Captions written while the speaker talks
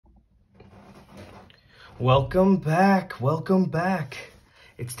Welcome back, welcome back.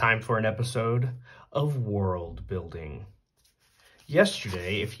 It's time for an episode of world building.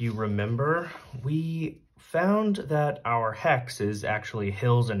 Yesterday, if you remember, we found that our hex is actually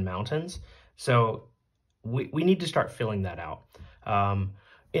hills and mountains. So we need to start filling that out.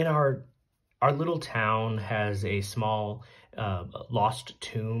 In our little town has a small lost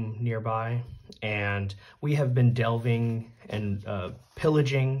tomb nearby, and we have been delving and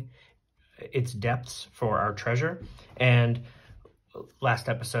pillaging its depths for our treasure. And last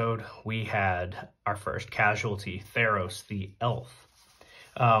episode we had our first casualty, Theros the elf.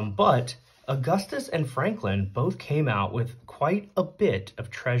 But Augustus and Franklin both came out with quite a bit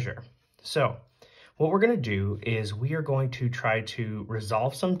of treasure. So what we're going to do is we are going to try to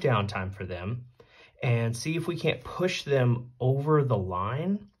resolve some downtime for them and see if we can't push them over the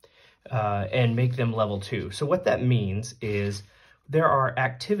line and make them level 2. So what that means is there are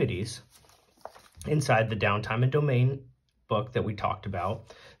activities inside the downtime and domain book that we talked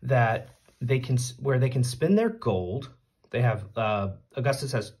about that they can spend their gold. They have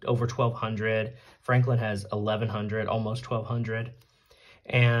Augustus has over 1,200, Franklin has 1,100, almost 1,200,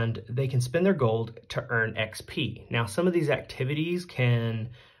 and they can spend their gold to earn XP. Now, some of these activities can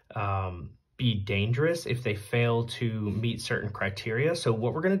be dangerous if they fail to meet certain criteria. So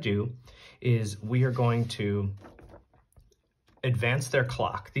what we're going to do is we are going to advance their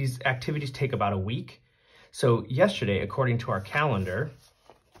clock. These activities take about a week. So yesterday, according to our calendar,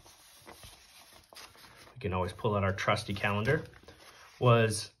 we can always pull out our trusty calendar,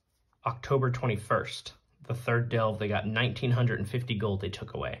 was October 21st. The third delve, they got 1,950 gold they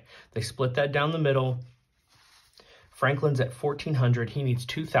took away. They split that down the middle. Franklin's at 1,400. He needs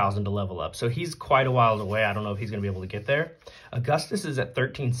 2,000 to level up. So he's quite a while away. I don't know if he's going to be able to get there. Augustus is at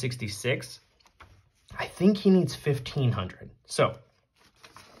 1,366. I think he needs 1,500. So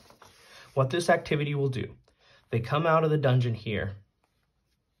what this activity will do, they come out of the dungeon here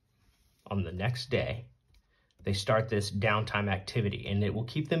on the next day. They start this downtime activity, and it will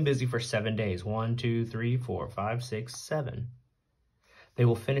keep them busy for 7 days. 1, 2, 3, 4, 5, 6, 7. They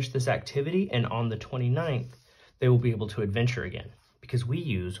will finish this activity, and on the 29th, they will be able to adventure again, because we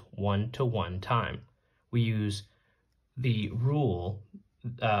use 1-to-1 time. We use the rule.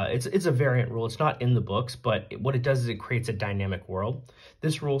 It's a variant rule. It's not in the books, but what it does is it creates a dynamic world.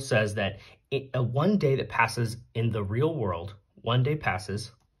 This rule says that one day that passes in the real world, 1 day passes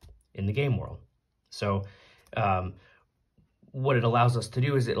in the game world. So what it allows us to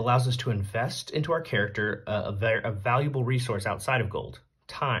do is it allows us to invest into our character a valuable resource outside of gold,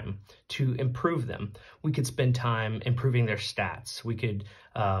 time, to improve them. We could spend time improving their stats. We could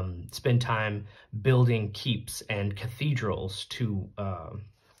spend time building keeps and cathedrals to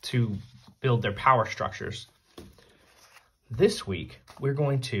build their power structures. This week, we're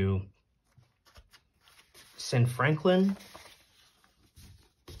going to send Franklin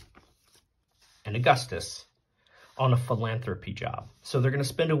and Augustus on a philanthropy job. So they're going to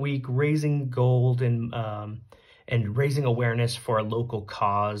spend a week raising gold and raising awareness for a local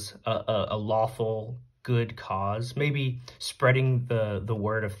cause, a lawful, good cause, maybe spreading the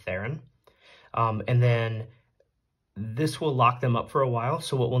word of Theron. And then this will lock them up for a while.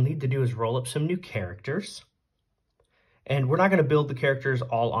 So what we'll need to do is roll up some new characters. And we're not going to build the characters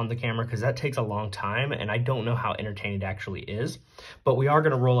all on the camera because that takes a long time, and I don't know how entertaining it actually is. But we are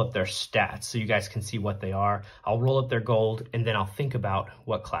going to roll up their stats so you guys can see what they are. I'll roll up their gold, and then I'll think about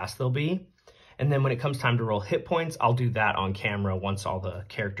what class they'll be. And then when it comes time to roll hit points, I'll do that on camera once all the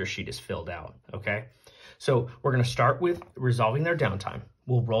character sheet is filled out, okay? So we're going to start with resolving their downtime.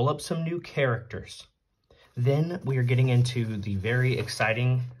 We'll roll up some new characters. Then we are getting into the very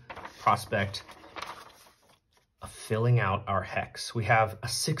exciting prospect of filling out our hex. We have a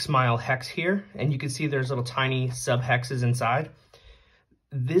 6-mile hex here, and you can see there's little tiny sub-hexes inside.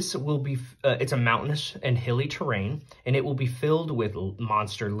 This will be, it's a mountainous and hilly terrain, and it will be filled with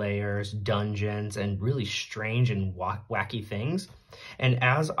monster lairs, dungeons, and really strange and wacky things. And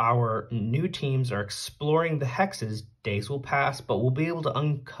as our new teams are exploring the hexes, days will pass, but we'll be able to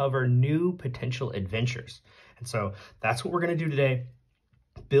uncover new potential adventures. And so that's what we're going to do today.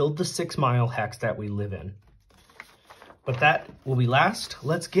 Build the 6-mile hex that we live in. But that will be last.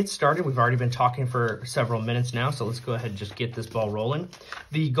 Let's get started. We've already been talking for several minutes now, so let's go ahead and just get this ball rolling.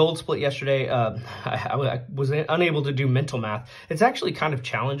 The gold split yesterday, I was unable to do mental math. It's actually kind of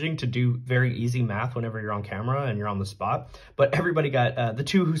challenging to do very easy math whenever you're on camera and you're on the spot. But everybody got, the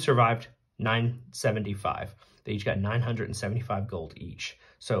two who survived, 975. They each got 975 gold each.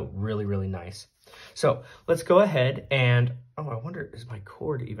 So really, really nice. So let's go ahead and, oh, I wonder, is my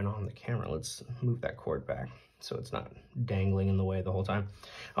cord even on the camera? Let's move that cord back. so it's not dangling in the way the whole time.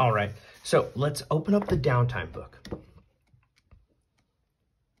 All right, so let's open up the downtime book.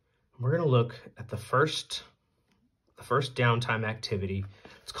 We're gonna look at the first downtime activity.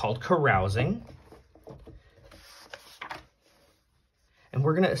 It's called carousing. And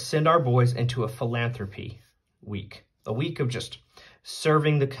we're gonna send our boys into a philanthropy week, a week of just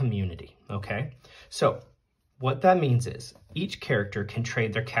serving the community, okay? So what that means is each character can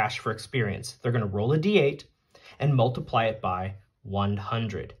trade their cash for experience. They're gonna roll a D8 and multiply it by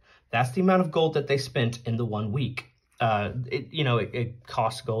 100. That's the amount of gold that they spent in the 1 week. It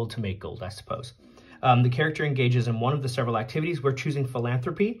costs gold to make gold, I suppose. The character engages in one of the several activities. We're choosing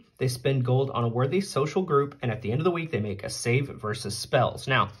philanthropy. They spend gold on a worthy social group, and at the end of the week, they make a save versus spells.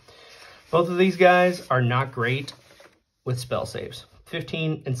 Now, both of these guys are not great with spell saves,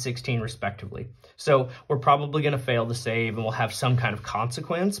 15 and 16 respectively. So we're probably going to fail the save, and we'll have some kind of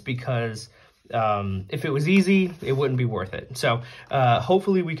consequence because if it was easy, it wouldn't be worth it. So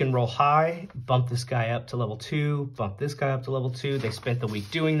hopefully we can roll high, bump this guy up to level 2, bump this guy up to level 2. They spent the week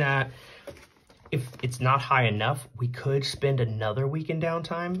doing that. If it's not high enough, we could spend another week in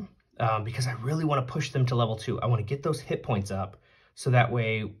downtime because I really want to push them to level 2. I want to get those hit points up so that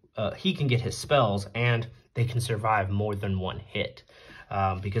way he can get his spells and they can survive more than one hit.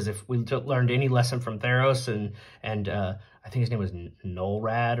 Because if we learned any lesson from Theros and I think his name was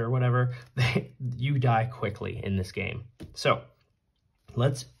Nullrad or whatever, you die quickly in this game. So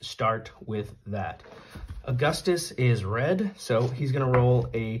let's start with that. Augustus is red, so he's going to roll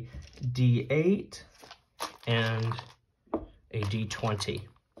a D8 and a D20.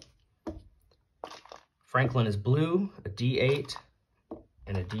 Franklin is blue, a D8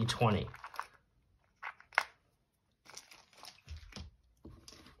 and a D20.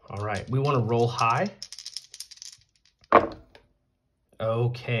 All right, we want to roll high.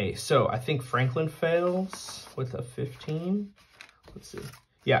 Okay, so I think Franklin fails with a 15. Let's see.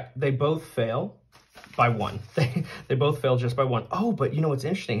 Yeah, they both fail by 1. They both fail just by 1. Oh, but you know what's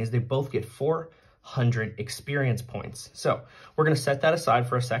interesting is they both get 400 experience points. So we're going to set that aside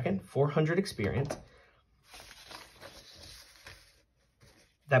for a second. 400 experience.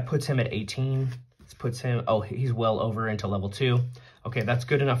 That puts him at 18. This puts him, oh, he's well over into level 2. Okay, that's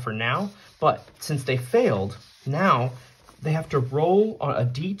good enough for now. But since they failed, now they have to roll on a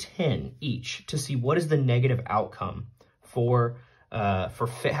D10 each to see what is the negative outcome for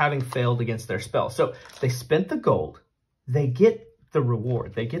having failed against their spell. So they spent the gold, they get the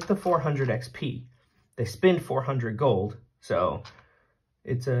reward, they get the 400 XP, they spend 400 gold, so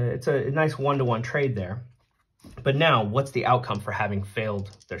it's a nice one-to-one trade there. But now, what's the outcome for having failed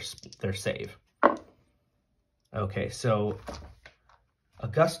their save? Okay, so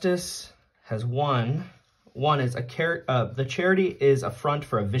Augustus has won. One is the charity is a front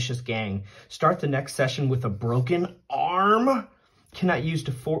for a vicious gang. Start the next session with a broken arm. Cannot use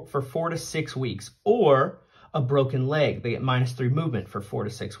for 4 to 6 weeks, or a broken leg. They get -3 movement for 4 to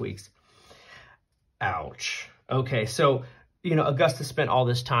 6 weeks. Ouch. Okay, so Augustus spent all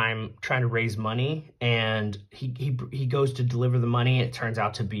this time trying to raise money, and he goes to deliver the money. It turns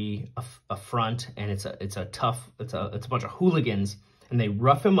out to be a front, and it's a bunch of hooligans, and they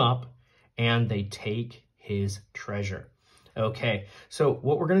rough him up, and they take his treasure. Okay, so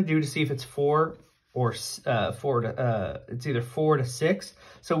what we're gonna do to see if it's 4 or it's either 4 to 6.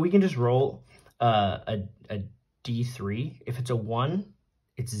 So we can just roll a D3. If it's a 1,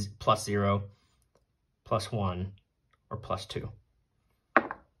 it's +0, +1, or +2.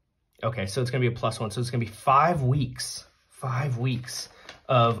 Okay, so it's gonna be a +1. So it's gonna be 5 weeks. 5 weeks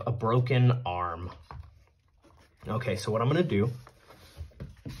of a broken arm. Okay, so what I'm gonna do,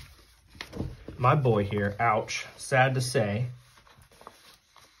 my boy here, ouch, sad to say,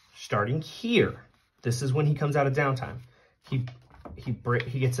 starting here, this is when he comes out of downtime. He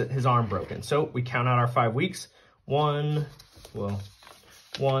gets his arm broken. So we count out our 5 weeks. 1,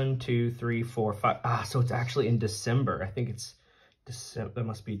 2, 3, 4, 5. So it's actually in December. I think it's December. That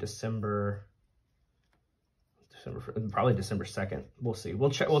must be December, probably December 2nd. We'll see. We'll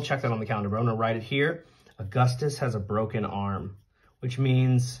check that on the calendar. But I'm gonna write it here. Augustus has a broken arm, which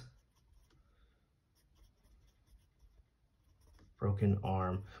means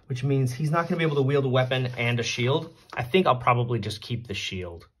he's not going to be able to wield a weapon and a shield. I think I'll probably just keep the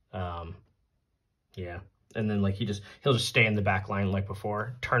shield. Yeah. And then he'll just stay in the back line like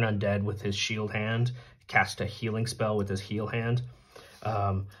before. Turn undead with his shield hand. Cast a healing spell with his heal hand.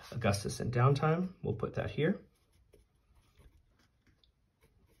 Augustus in downtime. We'll put that here.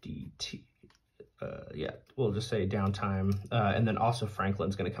 DT. Yeah, we'll just say downtime. And then also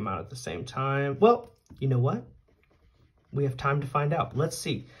Franklin's going to come out at the same time. Well, you know what? We have time to find out. Let's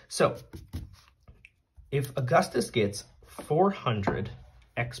see. So if Augustus gets 400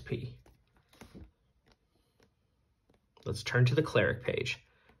 XP, let's turn to the cleric page.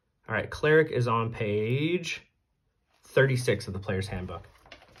 All right, cleric is on page 36 of the player's handbook.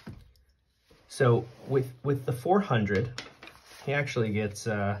 So with the 400, he actually gets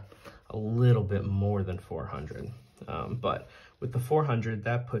a little bit more than 400. But with the 400,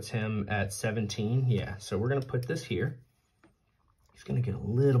 that puts him at 17. Yeah, so we're gonna put this here. He's gonna get a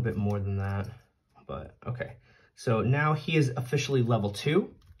little bit more than that, but okay. So now he is officially level 2,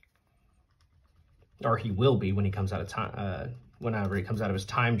 or he will be when he comes out of time, whenever he comes out of his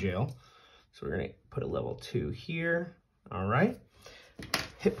time jail. So we're gonna put a level 2 here. All right.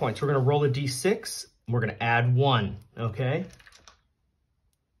 Hit points, we're gonna roll a d6. We're gonna add 1, okay?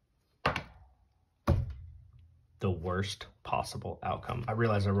 The worst possible outcome. I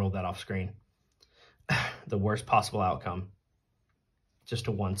realize I rolled that off screen. The worst possible outcome, just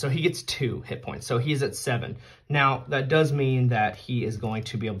a 1. So he gets 2 hit points. So he's at 7. Now, that does mean that he is going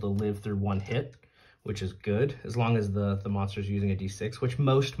to be able to live through 1 hit, which is good, as long as the monster's using a d6, which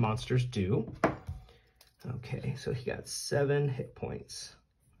most monsters do. Okay, so he got 7 hit points.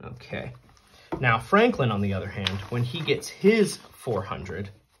 Okay. Now, Franklin, on the other hand, when he gets his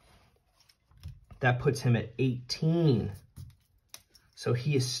 400, that puts him at 18. So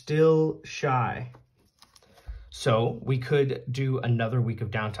he is still shy. So we could do another week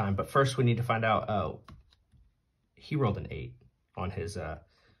of downtime, but first we need to find out, he rolled an 8 on his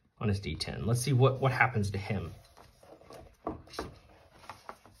D10. Let's see what happens to him.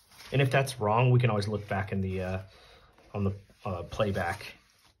 And if that's wrong, we can always look back in the, on the playback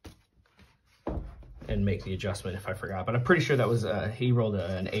and make the adjustment if I forgot. But I'm pretty sure that was, he rolled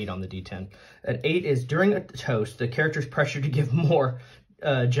an 8 on the D10. An 8 is during a toast, the character's pressured to give more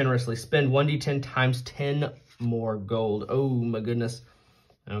generously. Spend 1d10 times 10 more gold. Oh my goodness.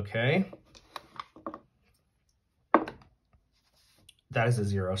 Okay. That is a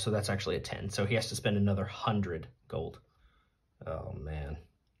 0, so that's actually a 10. So he has to spend another 100 gold. Oh man.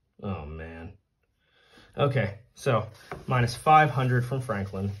 Oh man. Okay, so minus 500 from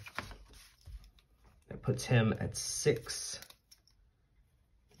Franklin. That puts him at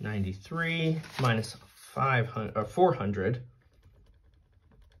 693 minus 500 or 400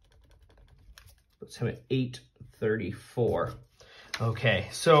 puts him at 834. Okay,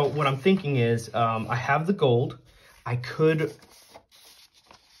 so what I'm thinking is I have the gold. I could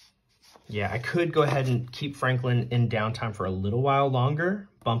go ahead and keep Franklin in downtime for a little while longer,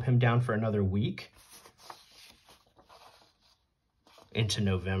 bump him down for another week into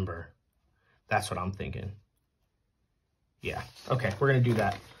November. That's what I'm thinking. Yeah, okay, we're gonna do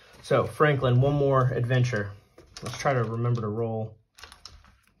that. So Franklin, one more adventure. Let's try to remember to roll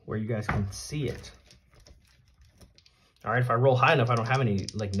where you guys can see it. All right, if I roll high enough, I don't have any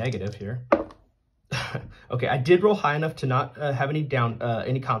like negative here. Okay, I did roll high enough to not have any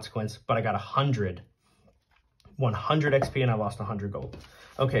consequence, but I got 100 XP and I lost 100 gold.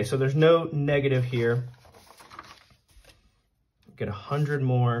 Okay, so there's no negative here. Get 100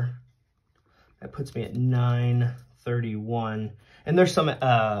 more. That puts me at 931. And there's some,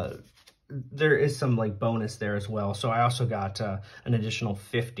 there is some like bonus there as well. So I also got an additional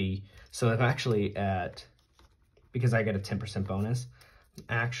 50. So I'm actually at, because I get a 10% bonus, I'm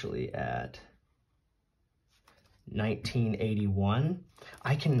actually at 1981.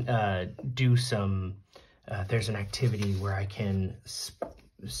 I can do some, there's an activity where I can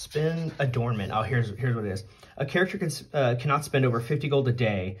spend adornment. Oh, here's what it is. A character cannot spend over 50 gold a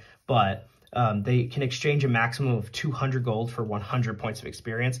day, but they can exchange a maximum of 200 gold for 100 points of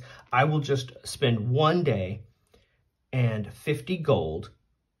experience. I will just spend 1 day and 50 gold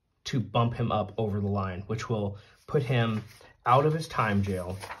to bump him up over the line, which will put him out of his time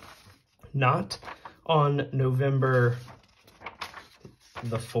jail. Not on November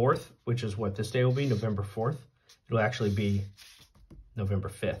the 4th, which is what this day will be, November 4th. It'll actually be November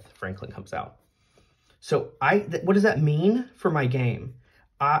 5th, Franklin comes out. So what does that mean for my game?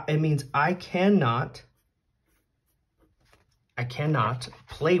 It means I cannot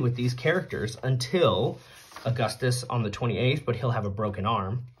play with these characters until Augustus on the 28th, but he'll have a broken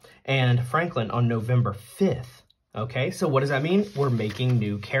arm, and Franklin on November 5th. Okay, so what does that mean? We're making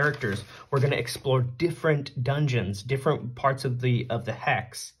new characters. We're going to explore different dungeons, different parts of the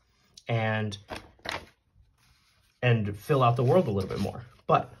hex, and fill out the world a little bit more.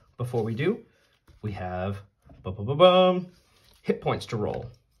 But before we do, we have hit points to roll.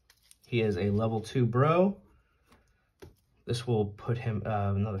 He is a level 2 bro. This will put him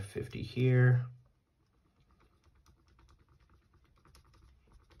another 50 here.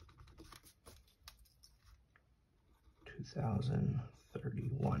 $2,000,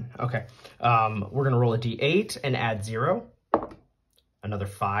 31. Okay. We're going to roll a d8 and add 0. Another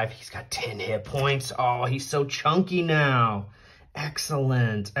 5. He's got 10 hit points. Oh, he's so chunky now.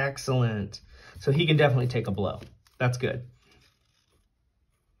 Excellent. Excellent. So he can definitely take a blow. That's good.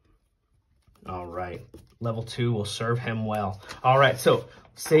 All right. Level 2 will serve him well. All right. So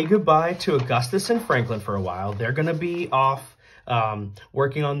say goodbye to Augustus and Franklin for a while. They're going to be off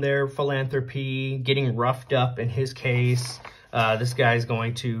working on their philanthropy, getting roughed up in his case. This guy's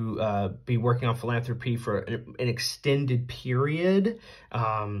going to be working on philanthropy for an extended period.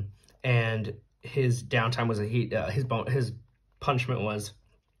 And his downtime was his punishment was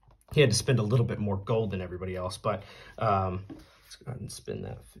he had to spend a little bit more gold than everybody else. But let's go ahead and spin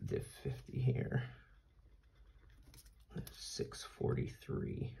that 50 here.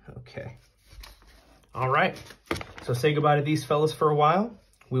 643. Okay. All right. So say goodbye to these fellas for a while.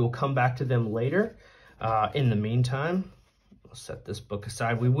 We will come back to them later. In the meantime, I'll set this book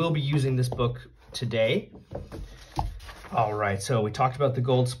aside. We will be using this book today. All right. So we talked about the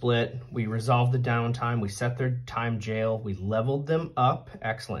gold split. We resolved the downtime. We set their time jail. We leveled them up.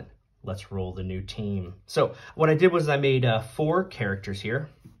 Excellent. Let's roll the new team. So what I did was I made 4 characters here.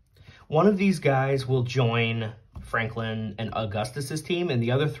 One of these guys will join Franklin and Augustus's team, and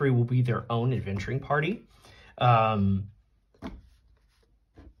the other 3 will be their own adventuring party. Or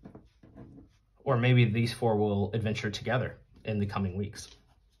maybe these 4 will adventure together in the coming weeks.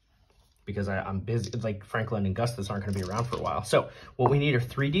 Because I'm busy, like Franklin and Augustus aren't going to be around for a while. So what we need are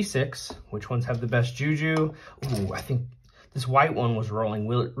 3d6. Which ones have the best juju? Ooh, I think this white one was rolling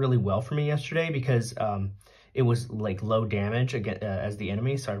really well for me yesterday because it was like low damage as the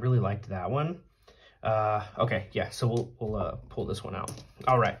enemy. So I really liked that one. Okay, yeah, so we'll pull this one out.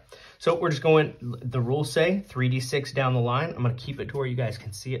 All right, so we're just going, the rules say 3d6 down the line. I'm going to keep it to where you guys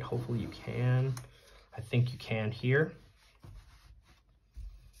can see it. Hopefully you can. I think you can here.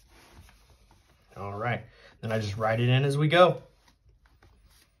 All right, then I just write it in as we go.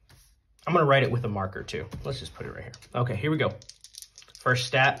 I'm going to write it with a marker too. Let's just put it right here. Okay, here we go. First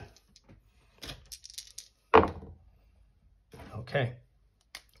stat. Okay,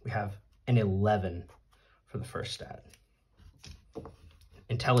 we have an 11 for the first stat.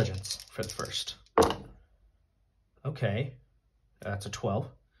 Intelligence for the first. Okay, that's a 12.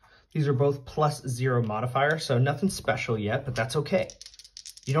 These are both +0 modifier, so nothing special yet, but that's okay.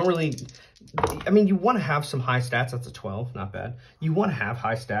 You don't really, I mean, you want to have some high stats. That's a 12, not bad. You want to have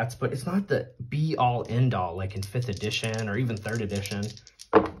high stats, but it's not the be-all, end-all like in 5th edition or even 3rd edition.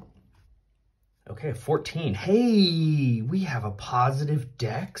 Okay, 14. Hey, we have a positive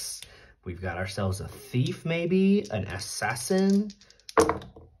dex. We've got ourselves a thief, maybe, an assassin.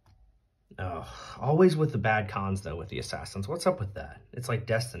 Oh, always with the bad cons, though, with the assassins. What's up with that? It's like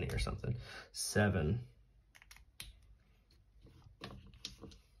Destiny or something. 7.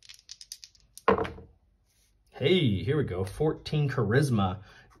 Hey, here we go. 14 charisma.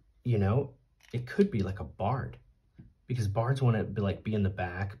 You know, it could be like a bard. Because bards want to be in the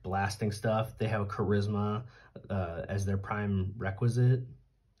back, blasting stuff. They have a charisma as their prime requisite.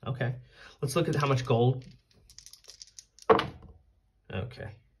 Okay, let's look at how much gold. Okay,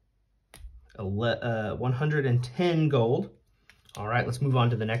 110 gold. All right, let's move on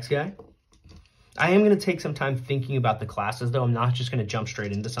to the next guy. I am going to take some time thinking about the classes, though. I'm not just going to jump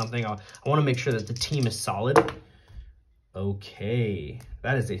straight into something. I want to make sure that the team is solid. Okay,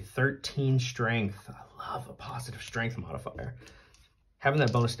 that is a 13 strength. I love a positive strength modifier. Having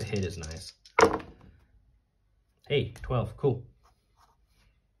that bonus to hit is nice. Hey, 12, cool.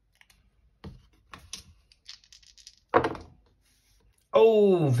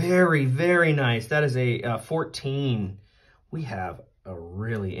 Oh, very, very nice. That is a 14. We have a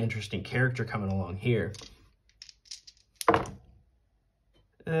really interesting character coming along here.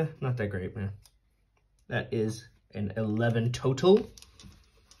 Not that great, man. That is an 11 total.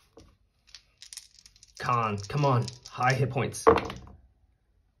 Con, come on, high hit points. Oh,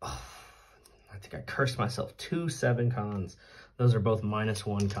 I think I cursed myself. 2 7 cons. Those are both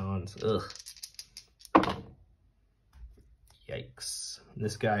 -1 cons. Ugh. Yikes.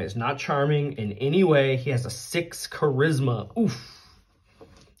 This guy is not charming in any way. He has a 6 charisma. Oof.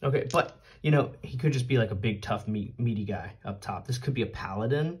 Okay, but, you know, he could just be like a big, tough, meaty guy up top. This could be a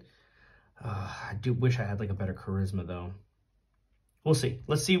paladin. I do wish I had like a better charisma, though. We'll see.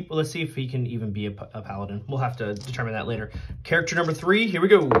 Let's see if he can even be a paladin. We'll have to determine that later. Character number 3, here we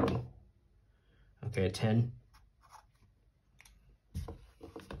go. Okay, a 10.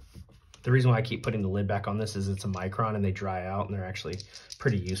 The reason why I keep putting the lid back on this is it's a micron and they dry out and they're actually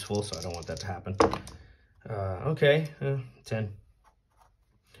pretty useful, so I don't want that to happen. Okay, 10.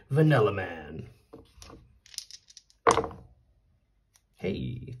 Vanilla Man.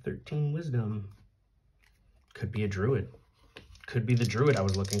 Hey, 13 wisdom. Could be a druid. Could be the druid I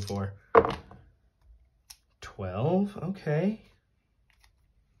was looking for. 12, okay.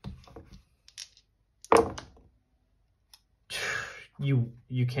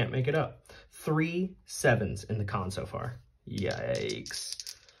 You can't make it up. 3 7s in the con so far.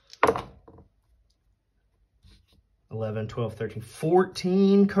 Yikes. 11, 12, 13,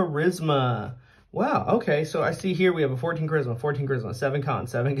 14 charisma. Wow, okay, so I see here we have a 14 charisma, 7 con,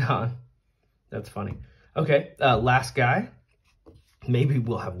 7 con. That's funny. Okay, last guy. Maybe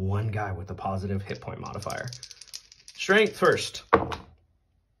we'll have one guy with a positive hit point modifier. Strength first.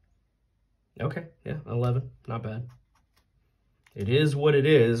 Okay, yeah, 11, not bad. It is what it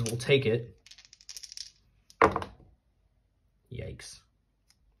is, we'll take it. Yikes.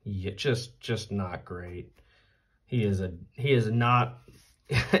 Yeah, just not great. He is not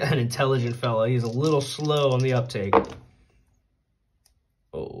an intelligent fellow. He's a little slow on the uptake.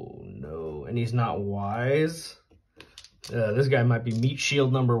 Oh no, and he's not wise. This guy might be meat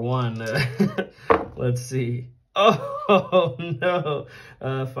shield number 1. Let's see. Oh no,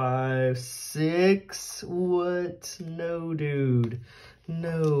 5, 6. What? No, dude.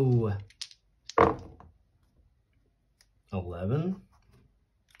 No. 11.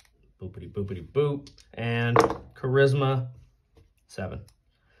 Boopity boopity boop. And charisma 7.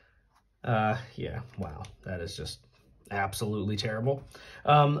 Yeah, wow, that is just absolutely terrible.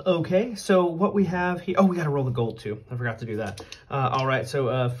 Okay, so what we have here, oh, we got to roll the gold too. I forgot to do that. All right,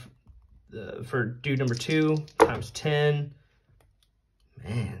 so for dude number 2 times 10.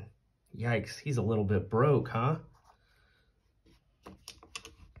 Man, yikes, he's a little bit broke, huh?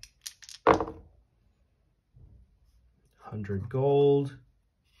 $100 gold.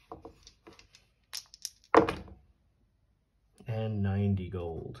 And 90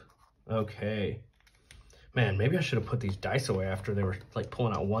 gold. Okay. Man, maybe I should have put these dice away after they were like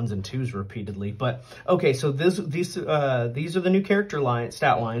pulling out 1s and 2s repeatedly. But okay, so these are the new character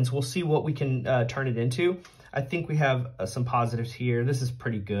stat lines. We'll see what we can turn it into. I think we have some positives here. This is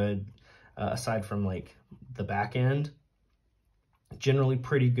pretty good, aside from like the back end. Generally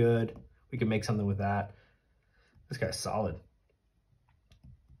pretty good. We can make something with that. This guy's solid.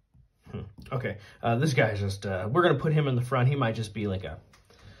 Okay, this guy's just, we're going to put him in the front. He might just be like a,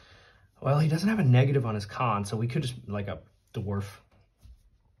 well, he doesn't have a negative on his con, so we could just, like a dwarf.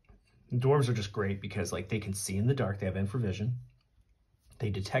 Dwarves are just great because, like, they can see in the dark. They have infravision.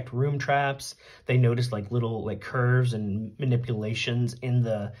 They detect room traps. They notice, like, little, like, curves and manipulations in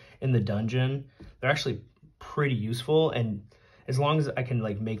the dungeon. They're actually pretty useful, and as long as I can,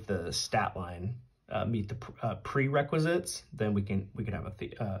 like, make the stat line meet the prerequisites, then we can have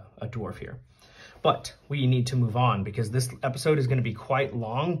a dwarf here. But we need to move on because this episode is going to be quite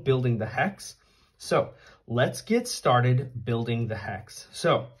long building the hex. So let's get started building the hex.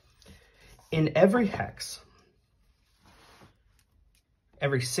 So in every hex,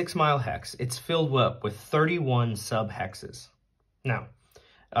 every 6 mile hex, it's filled up with 31 sub hexes. Now,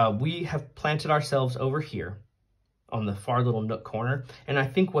 we have planted ourselves over here on the far little nook corner. And I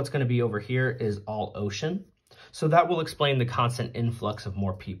think what's going to be over here is all ocean. So that will explain the constant influx of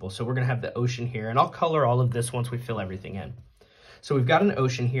more people. So we're going to have the ocean here, and I'll color all of this once we fill everything in. So we've got an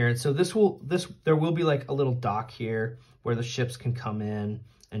ocean here. And so there will be like a little dock here where the ships can come in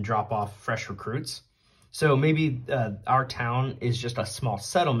and drop off fresh recruits. So maybe our town is just a small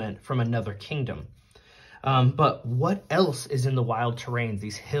settlement from another kingdom. But what else is in the wild terrains,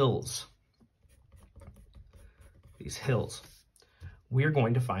 these hills? These hills. We're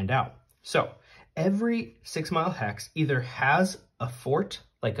going to find out. So every 6 mile hex either has a fort,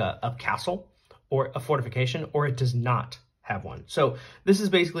 like a castle, or a fortification, or it does not have one. So this is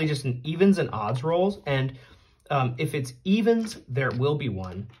basically just an evens and odds rolls. And if it's evens, there will be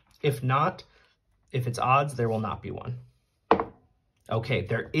one. If not, if it's odds, there will not be one. Okay,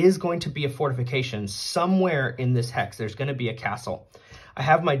 there is going to be a fortification somewhere in this hex. There's going to be a castle. I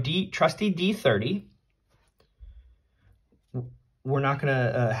have my trusty D30. We're not going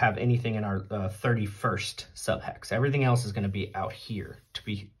to have anything in our 31st subhex. Everything else is going to be out here to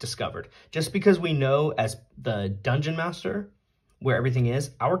be discovered. Just because we know as the dungeon master where everything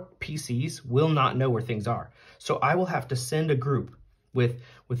is, our PCs will not know where things are. So I will have to send a group with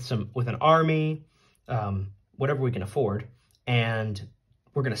an army, whatever we can afford, and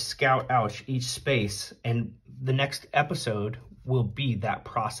we're going to scout out each space. And the next episode will be that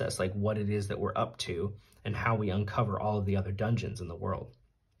process, like what it is that we're up to and how we uncover all of the other dungeons in the world.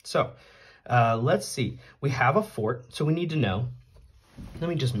 So let's see. We have a fort, so we need to know. Let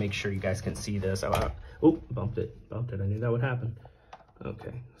me just make sure you guys can see this. Oh, bumped it. I knew that would happen.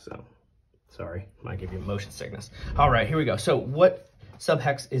 Okay, so sorry, might give you motion sickness. All right, here we go. So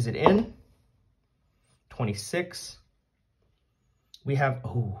subhex is it in? 26. We have,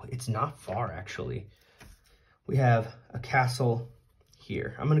 oh, it's not far actually. We have a castle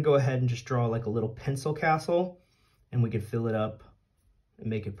here. I'm gonna go ahead and just draw like a little pencil castle, and we could fill it up and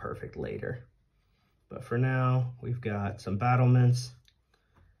make it perfect later. But for now, we've got some battlements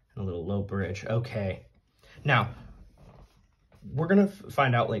and a little low bridge. Okay, now we're gonna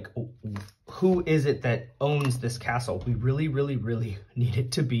find out like who is it that owns this castle. We really, really, really need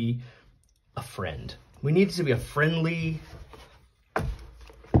it to be a friend. We need it to be a friendly,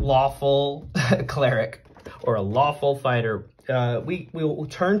 lawful cleric or a lawful fighter. We will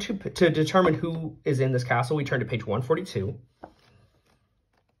turn to determine who is in this castle. We turn to page 142.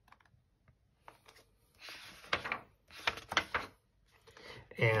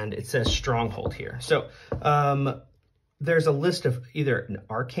 And it says stronghold here. So there's a list of either an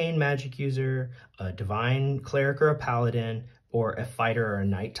arcane magic user, a divine cleric or a paladin, or a fighter or a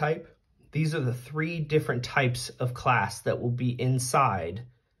knight type. These are the 3 different types of class that will be inside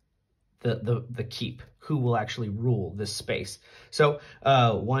the keep, who will actually rule this space. So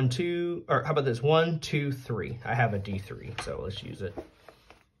 1, 2, or how about this? 1, 2, 3. I have a D3, so let's use it.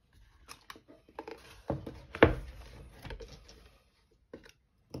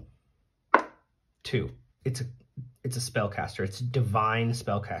 Two. It's a spellcaster. It's a divine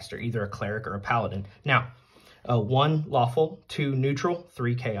spellcaster, either a cleric or a paladin. Now, 1 lawful, 2 neutral,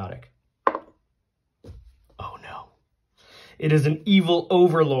 3 chaotic. Oh no. It is an evil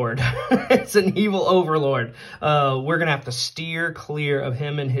overlord. It's an evil overlord. We're gonna have to steer clear of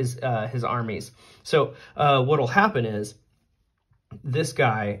him and his armies. So what'll happen is this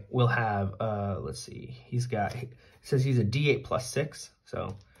guy will have let's see, it says he's a D8 plus 6.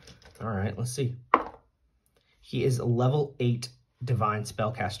 So all right, let's see. He is a level 8 divine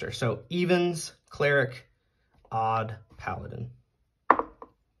spellcaster. So evens, cleric, odd, paladin.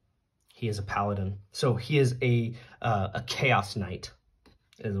 He is a paladin. So he is a chaos knight,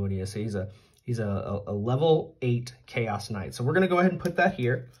 is what he is. So he's a level 8 chaos knight. So we're gonna go ahead and put that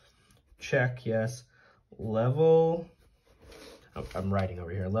here. Check, yes. Level, oh, I'm writing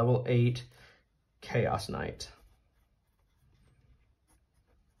over here. Level 8 chaos knight.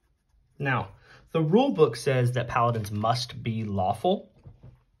 Now, the rule book says that paladins must be lawful,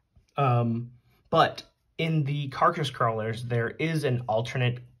 but in the carcass crawlers, there is an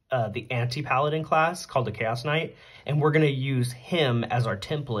alternate, the anti-paladin class called the Chaos Knight, and we're going to use him as our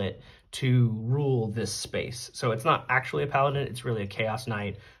template to rule this space. So it's not actually a paladin, it's really a Chaos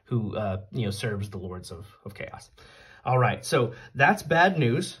Knight who serves the lords of chaos. All right, so that's bad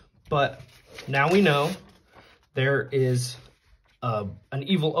news, but now we know there is an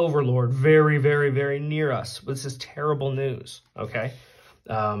evil overlord very, very, very near us. This is terrible news, okay?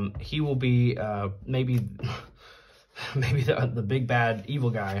 He will be maybe the big bad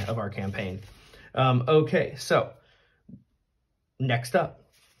evil guy of our campaign. Okay, so next up,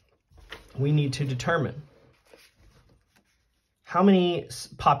 we need to determine how many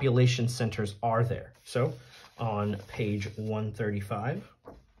population centers are there. So on page 135,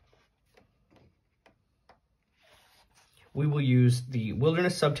 we will use the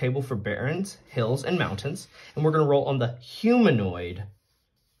wilderness subtable for barrens, hills, and mountains, and we're going to roll on the humanoid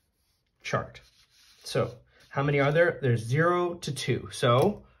chart. So how many are there? There's 0 to 2.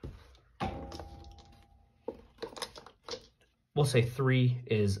 So we'll say 3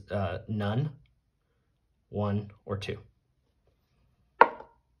 is none, 1, or 2.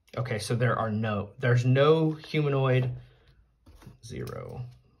 Okay, so there's no humanoid, 0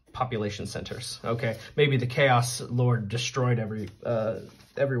 population centers. Okay, maybe the Chaos Lord destroyed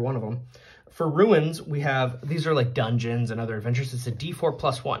every one of them. For ruins, we have, these are like dungeons and other adventures. It's a D4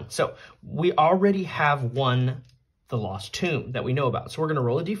 plus 1. So we already have one, the Lost Tomb, that we know about. So we're gonna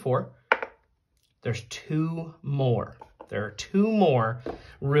roll a D4. There's 2 more. There are 2 more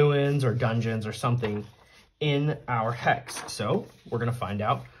ruins or dungeons or something in our hex. So we're gonna find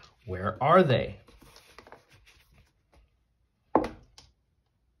out, where are they?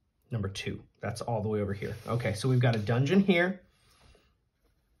 Number 2, that's all the way over here. Okay, so we've got a dungeon here.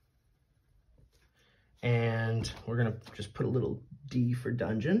 And we're gonna just put a little D for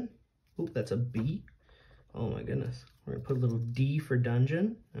dungeon. Oop, that's a B. Oh my goodness. We're gonna put a little D for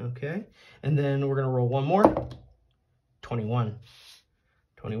dungeon, okay? And then we're gonna roll one more, 21.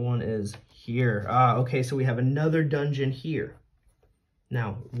 21 is here. Okay, so we have another dungeon here.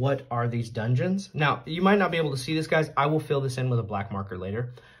 Now, what are these dungeons? Now, you might not be able to see this, guys. I will fill this in with a black marker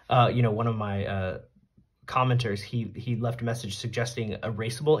later. One of my commenters, he left a message suggesting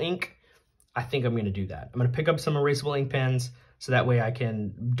erasable ink. I think I'm gonna do that. I'm gonna pick up some erasable ink pens so that way I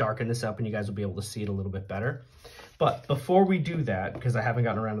can darken this up and you guys will be able to see it a little bit better. But before we do that, because I haven't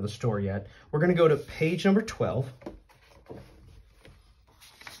gotten around to the story yet, we're going to go to page number 12.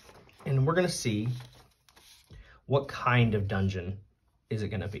 And we're going to see what kind of dungeon is it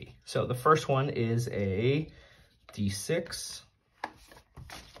going to be. So the first one is a D6.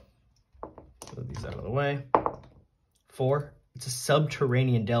 Move these out of the way. 4. It's a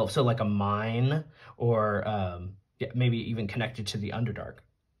subterranean delve, so like a mine, or yeah, maybe even connected to the Underdark.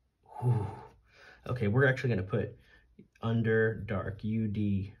 Ooh. Okay, we're actually going to put Underdark,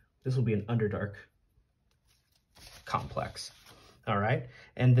 UD. This will be an Underdark complex. All right,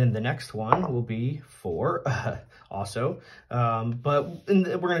 and then the next one will be 4, also, but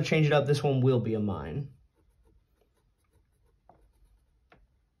we're going to change it up. This one will be a mine.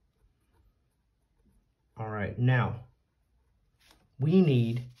 All right, now we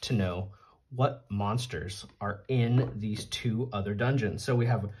need to know what monsters are in these 2 other dungeons. So we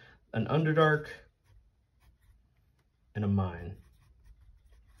have an Underdark and a mine.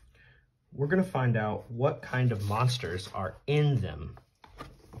 We're going to find out what kind of monsters are in them.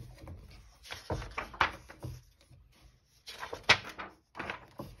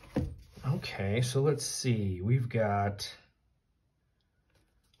 Okay, so let's see. We've got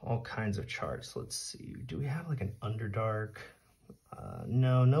all kinds of charts. Let's see. Do we have like an Underdark?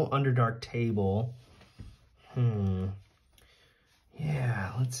 No Underdark table.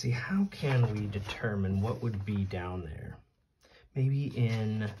 Yeah, let's see. How can we determine what would be down there? Maybe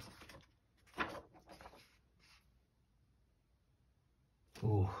in...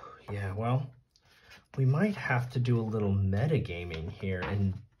 Ooh, yeah, well, we might have to do a little metagaming here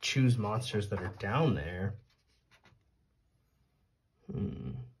and choose monsters that are down there.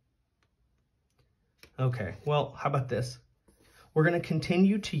 Okay, well, how about this? We're going to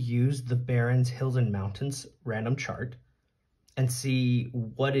continue to use the Barrens, Hills, and Mountains random chart and see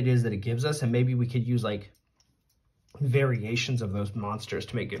what it is that it gives us, and maybe we could use like variations of those monsters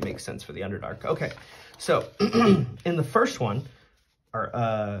to make it make sense for the Underdark. Okay, so in the first one, we're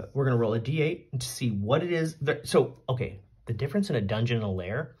going to roll a d8 to see what it is. So, okay, the difference in a dungeon and a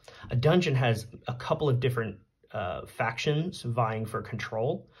lair. A dungeon has a couple of different factions vying for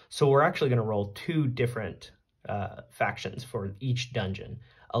control. So we're actually going to roll 2 different factions for each dungeon.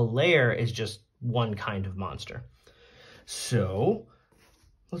 A lair is just one kind of monster. So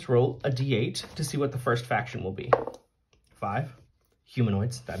let's roll a d8 to see what the first faction will be. 5.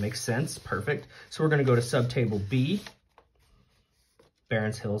 Humanoids. That makes sense. Perfect. So we're going to go to subtable B.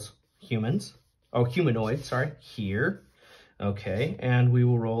 Barrens, Hills, Humans. Oh, humanoid, sorry. Here. Okay, and we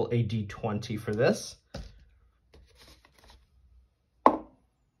will roll a d20 for this.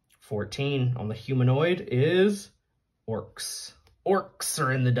 14 on the humanoid is orcs. Orcs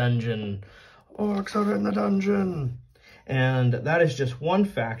are in the dungeon. Orcs are in the dungeon. And that is just one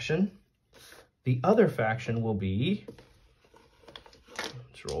faction. The other faction will be,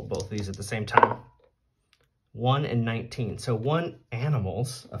 let's roll both these at the same time. 1 and 19. So 1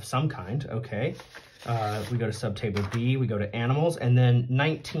 animals of some kind. Okay. We go to subtable B, we go to animals, and then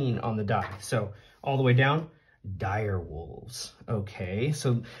 19 on the die. So all the way down, dire wolves. Okay.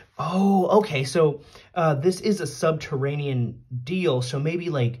 So, okay. So this is a subterranean deal. So maybe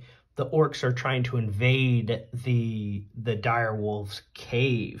like the orcs are trying to invade the dire wolves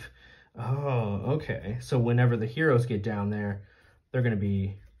cave. Oh, okay. So whenever the heroes get down there, they're going to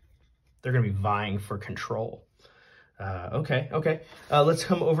be vying for control. Okay. Let's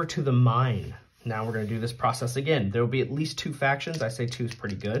come over to the mine. Now we're going to do this process again. There will be at least 2 factions. I say 2 is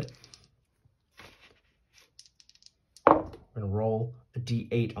pretty good. We're going to roll a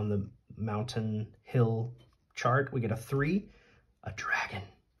d8 on the mountain hill chart. We get a 3, a dragon,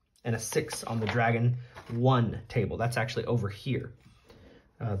 and a 6 on the dragon 1 table. That's actually over here.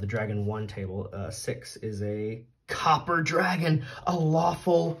 The dragon 1 table. 6 is a copper dragon, a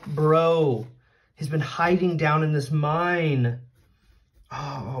lawful bro. He's been hiding down in this mine.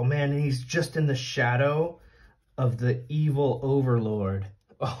 Oh man, and he's just in the shadow of the evil overlord.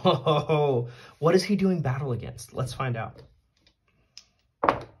 Oh, what is he doing battle against? Let's find out.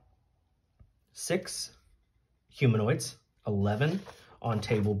 6 humanoids, 11 on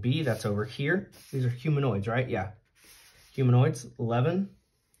table B. That's over here. These are humanoids, right? Yeah. Humanoids, 11.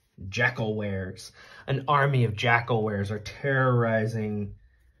 Jackalweres. An army of Jackalweres are terrorizing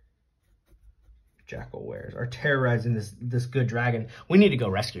this good dragon. We need to go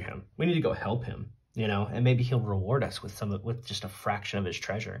rescue him. We need to go help him, you know, and maybe he'll reward us with just a fraction of his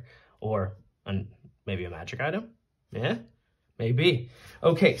treasure, or maybe a magic item. Yeah, maybe.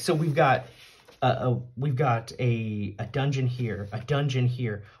 Okay, so we've got a dungeon here, a dungeon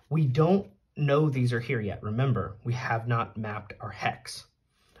here. We don't know these are here yet. Remember, we have not mapped our hex.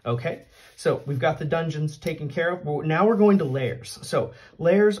 Okay, so we've got the dungeons taken care of. Now we're going to lairs. So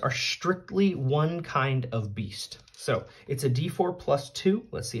lairs are strictly one kind of beast. So it's a d4 plus 2.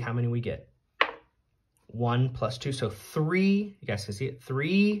 Let's see how many we get. 1 plus 2, so 3. You guys can see it.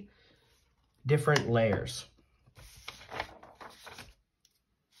 3 different lairs.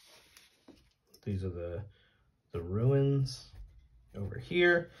 These are the ruins over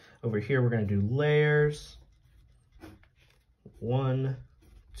here. Over here, we're going to do lairs. 1,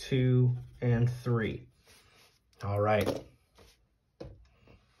 2, and 3. All right.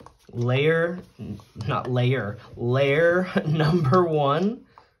 Lair number 1.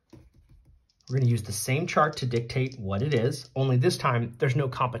 We're going to use the same chart to dictate what it is, only this time there's no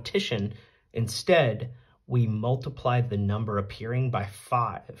competition. Instead, we multiplied the number appearing by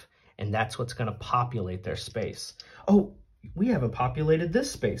 5, and that's what's going to populate their space. Oh, we haven't populated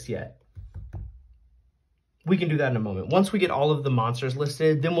this space yet. We can do that in a moment. Once we get all of the monsters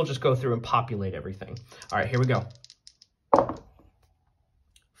listed, then we'll just go through and populate everything. All right, here we go.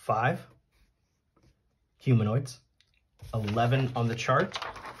 5 humanoids. 11 on the chart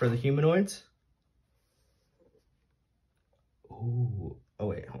for the humanoids. Ooh. Oh,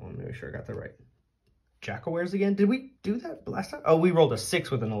 wait, hold on. Let me make sure I got that right. Jackalweres again? Did we do that last time? Oh, we rolled a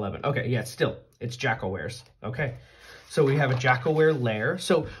 6 with an 11. Okay, yeah, it's Jackalweres. Okay. So we have a Jackalwere lair.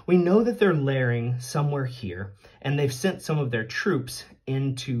 So we know that they're lairing somewhere here, and they've sent some of their troops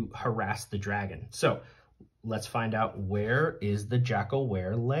in to harass the dragon. So let's find out, where is the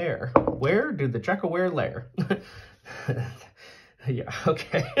Jackalwere lair? Where do the Jackalwere lair? Yeah,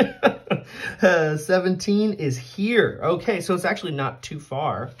 okay. 17 is here. Okay, so it's actually not too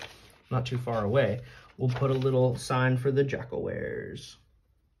far away. We'll put a little sign for the Jackalweres.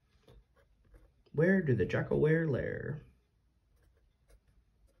 Where do the Jackalwere lair?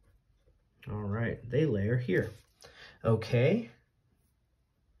 All right, they lair here. Okay.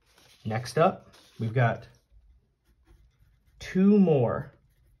 Next up, we've got 2 more.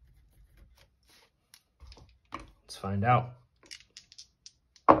 Let's find out.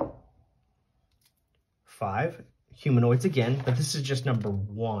 5 humanoids again, but this is just number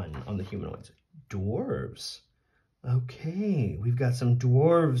 1 on the humanoids. Dwarves. Okay, we've got some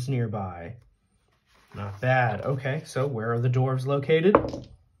dwarves nearby. Not bad. Okay, so where are the dwarves located?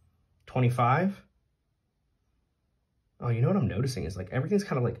 25. Oh, you know what I'm noticing is like everything's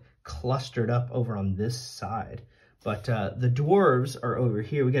kind of like clustered up over on this side. But the dwarves are over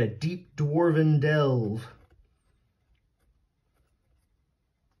here. We got a deep dwarven delve.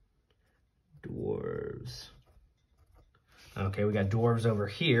 Dwarves. Okay, we got dwarves over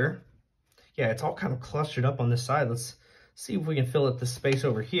here. Yeah, it's all kind of clustered up on this side. Let's see if we can fill up the space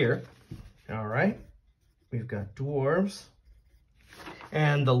over here. All right. We've got dwarves.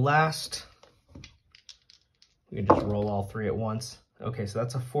 And the last, we can just roll all 3 at once. Okay, so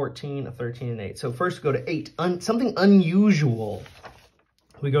that's a 14, a 13, and 8. So first go to 8, something unusual.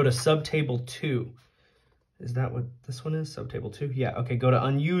 We go to subtable 2. Is that what this one is? Subtable 2? Yeah, okay, go to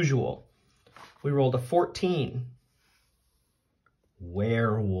unusual. We rolled a 14.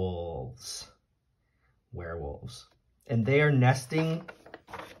 Werewolves. Werewolves. And they are nesting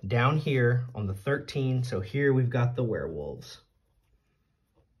down here on the 13. So here we've got the werewolves.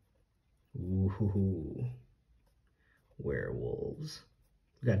 Ooh. Werewolves.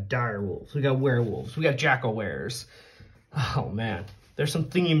 We got direwolves. We got werewolves. We got jackalweres. Oh, man. There's some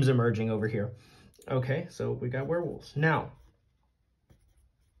themes emerging over here. Okay, so we got werewolves. Now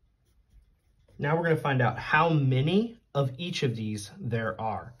we're going to find out how many of each of these there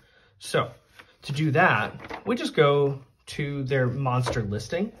are. So to do that, we just go to their monster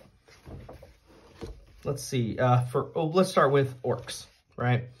listing. Let's see. Let's start with orcs,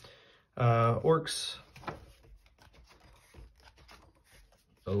 right? Orcs.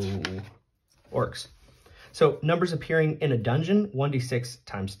 Oh, orcs. So numbers appearing in a dungeon, 1d6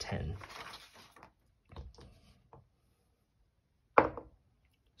 times 10.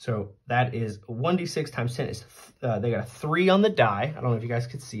 So that is 1d6 times 10 is, they got a 3 on the die. I don't know if you guys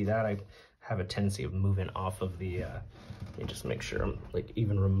could see that. I have a tendency of moving off of the, let me just make sure I'm like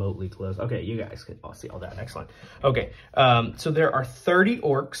even remotely close. Okay, you guys can all see all that, excellent. Okay, so there are 30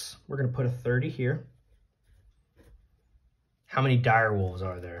 orcs. We're gonna put a 30 here. How many dire wolves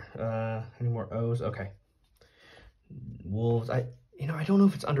are there? Any more O's? Okay. Wolves, I don't know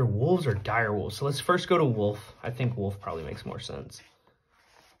if it's under wolves or dire wolves. So let's first go to wolf. I think wolf probably makes more sense.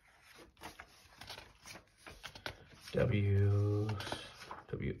 W-O,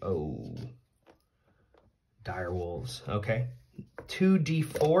 dire wolves, okay.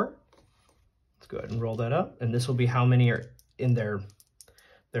 2d4, let's go ahead and roll that up. And this will be how many are in their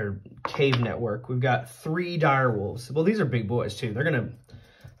cave network. We've got 3 dire wolves. Well, these are big boys too. They're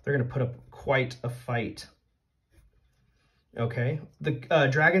They're going to put up quite a fight. Okay, the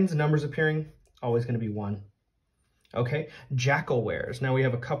dragons, numbers appearing, always going to be 1. Okay, Jackalweres. Now we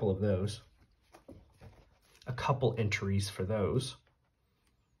have a couple of those. A couple entries for those.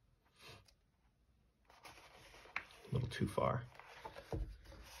 A little too far.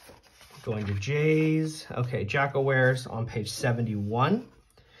 Going to J's. Okay, Jackalweres on page 71.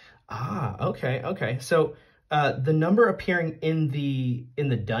 Ah, okay, okay. So the number appearing in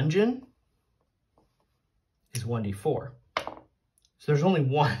the dungeon is 1d4. So there's only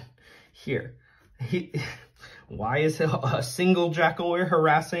 1 here. Why is a single Jackalwere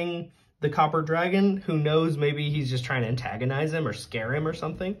harassing the Copper Dragon? Who knows? Maybe he's just trying to antagonize him or scare him or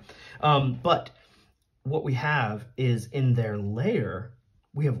something. But what we have is in their lair,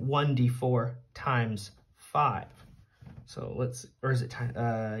 we have 1d4 times 5. So let's, or is it time?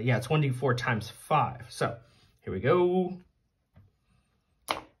 Yeah, it's 1d4 times 5. So here we go.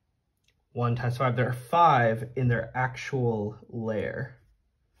 1 times 5. There are 5 in their actual lair.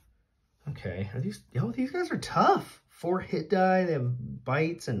 Okay, are these? Oh, these guys are tough. 4 hit die. They have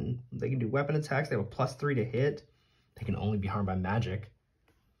bites and they can do weapon attacks. They have a +3 to hit. They can only be harmed by magic.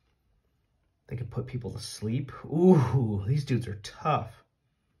 They can put people to sleep. Ooh, these dudes are tough.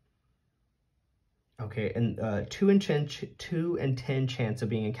 Okay, and 2 in 10 chance of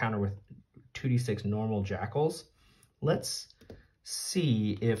being encountered with 2d6 normal jackals. Let's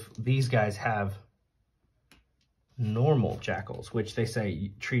see if these guys have normal jackals, which they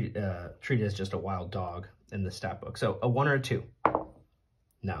say treat as just a wild dog in the stat book. So a 1 or a 2?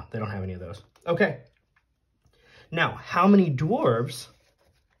 No, they don't have any of those. Okay. Now, how many dwarves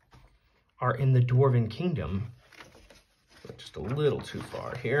are in the Dwarven Kingdom? Just a little too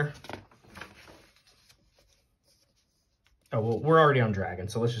far here. Oh, well, we're already on dragon,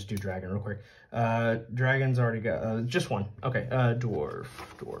 so let's just do dragon real quick. Dragon's already got just 1. Okay, dwarf,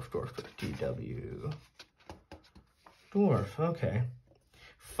 DW. Dwarf, okay.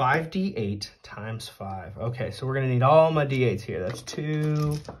 5d8 times 5. Okay, so we're going to need all my d8s here. That's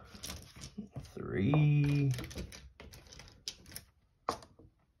 2, 3,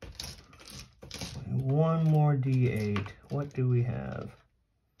 1 more d8. What do we have?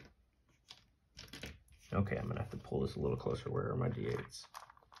 Okay, I'm going to have to pull this a little closer. Where are my d8s?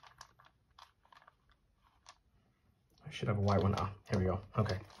 I should have a white one. Ah, here we go.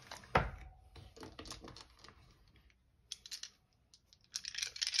 Okay.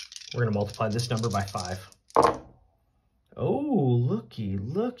 We're going to multiply this number by 5. Oh, looky,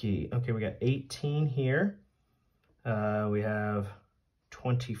 looky. Okay, we got 18 here. We have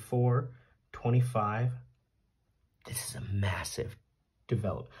 24, 25. This is a massive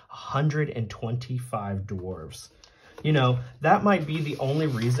develop. 125 dwarves. You know, that might be the only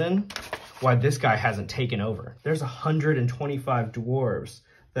reason why this guy hasn't taken over. There's 125 dwarves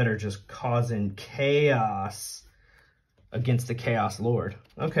that are just causing chaos against the Chaos Lord.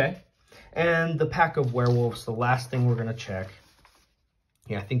 Okay. And the pack of werewolves, the last thing we're going to check.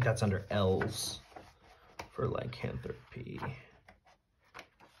 Yeah, I think that's under L's for lycanthropy.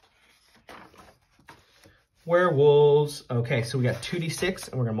 Werewolves. Okay, so we got 2d6,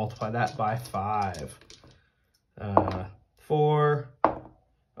 and we're going to multiply that by 5. 4.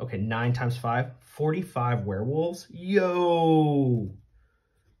 Okay, 9 times 5. 45 werewolves. Yo!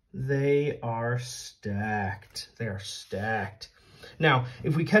 They are stacked. They are stacked. Now,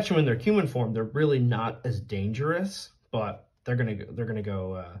 if we catch them in their human form, they're really not as dangerous, but they're gonna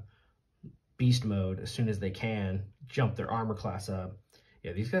go beast mode as soon as they can, jump their armor class up.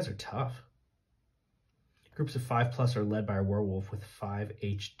 Yeah, these guys are tough. Groups of 5+ are led by a werewolf with 5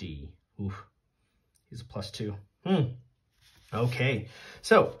 HD. Oof, he's a +2. Okay,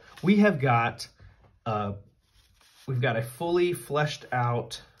 so we have got we've got a fully fleshed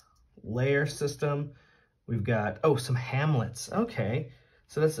out lair system. We've got, oh, some hamlets. Okay,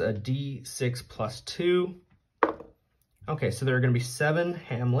 so that's a D6 + 2. Okay, so there are going to be 7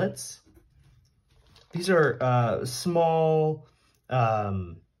 hamlets. These are small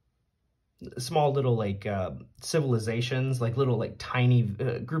little like civilizations, like little like tiny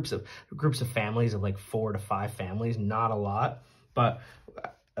groups of families of like 4 to 5 families. Not a lot, but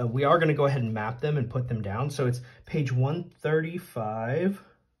we are going to go ahead and map them and put them down. So it's page 135.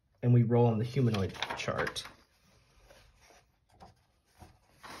 And we roll on the humanoid chart.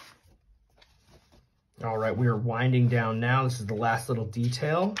 All right, we are winding down now. This is the last little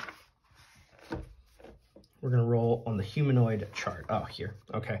detail. We're gonna roll on the humanoid chart. Oh, here,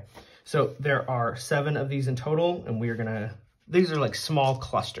 okay. So there are 7 of these in total, and these are like small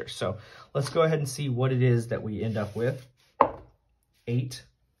clusters. So let's go ahead and see what it is that we end up with. 8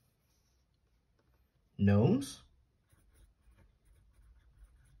 gnomes.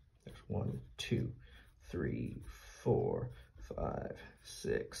 1, 2, 3, 4, 5,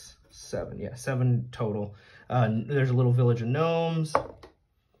 6, 7. Yeah, 7 total. There's a little village of gnomes.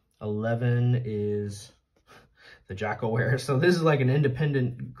 11 is the Jackalweres. So this is like an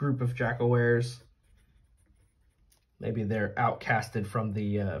independent group of Jackalweres. Maybe they're outcasted from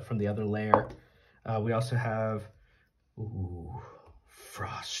the other lair. We also have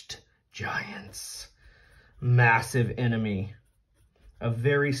frost giants, massive enemy. A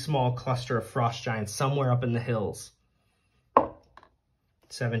very small cluster of frost giants somewhere up in the hills.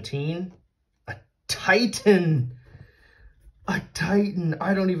 17, a titan. A titan.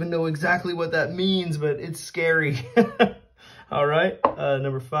 I don't even know exactly what that means, but it's scary. All right,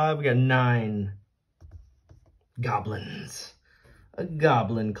 number 5, we got 9. Goblins. A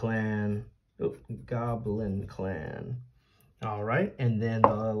goblin clan. Oh, goblin clan. All right, and then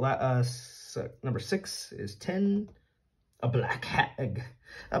number 6 is 10. A black hag.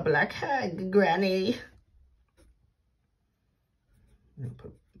 A black hag, granny. I'm gonna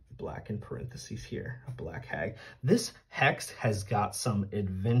put black in parentheses here. A black hag. This hex has got some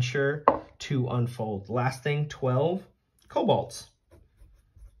adventure to unfold. Last thing, 12. Kobolds.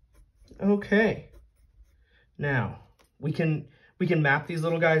 Okay. Now, we can map these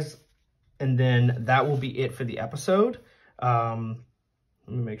little guys, and then that will be it for the episode.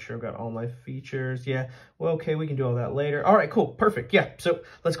 Let me make sure I've got all my features. Yeah, well, okay, we can do all that later. All right, cool, perfect. Yeah, so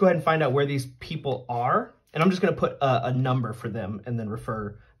let's go ahead and find out where these people are. And I'm just going to put a number for them and then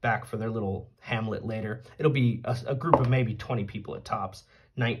refer back for their little hamlet later. It'll be a group of maybe 20 people at tops.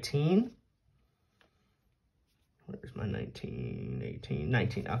 19. Where's my 19, 18,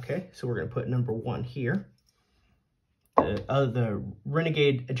 19? Okay, so we're going to put number 1 here. The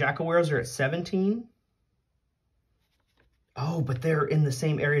renegade Jackalweres are at 17. Oh, but they're in the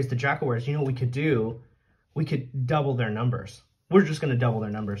same area as the Jackalweres. You know what we could do? We could double their numbers. We're just going to double their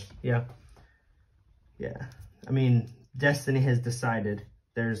numbers. Yeah. Yeah. I mean, Destiny has decided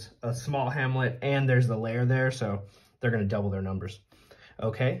there's a small hamlet and there's the lair there, so they're going to double their numbers.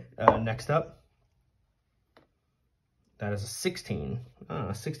 Okay, next up. That is a 16.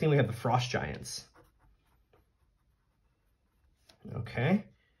 16, we have the frost giants. Okay.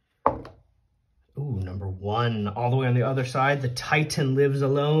 Ooh, number 1, all the way on the other side, the Titan lives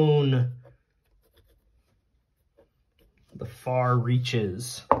alone. The far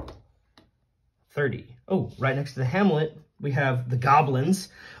reaches. 30. Oh, right next to the hamlet, we have the goblins.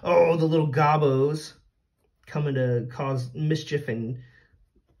 Oh, the little gobbos coming to cause mischief and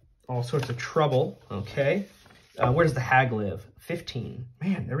all sorts of trouble. Okay. Where does the hag live? 15.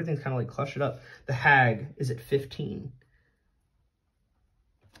 Man, everything's kind of like clustered up. The hag is at 15.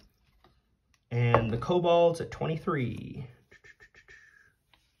 And the kobolds at 23.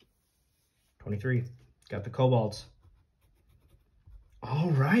 23. Got the kobolds.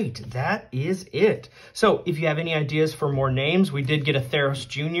 All right, that is it. So if you have any ideas for more names, we did get a Theros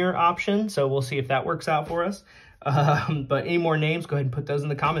Jr. option, so we'll see if that works out for us. But any more names, go ahead and put those in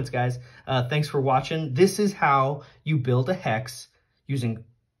the comments, guys. Thanks for watching. This is how you build a hex using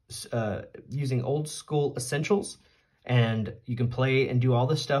old school essentials, and you can play and do all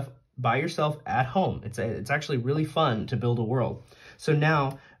this stuff by yourself at home. It's actually really fun to build a world. So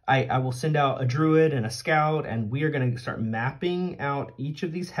now I will send out a druid and a scout, and we are going to start mapping out each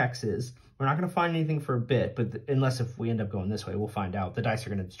of these hexes. We're not going to find anything for a bit, but unless if we end up going this way, we'll find out. The dice are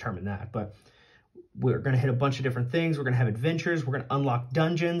going to determine that. But we're going to hit a bunch of different things. We're going to have adventures. We're going to unlock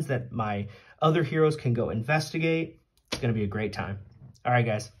dungeons that my other heroes can go investigate. It's going to be a great time. All right,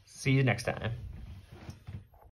 guys. See you next time.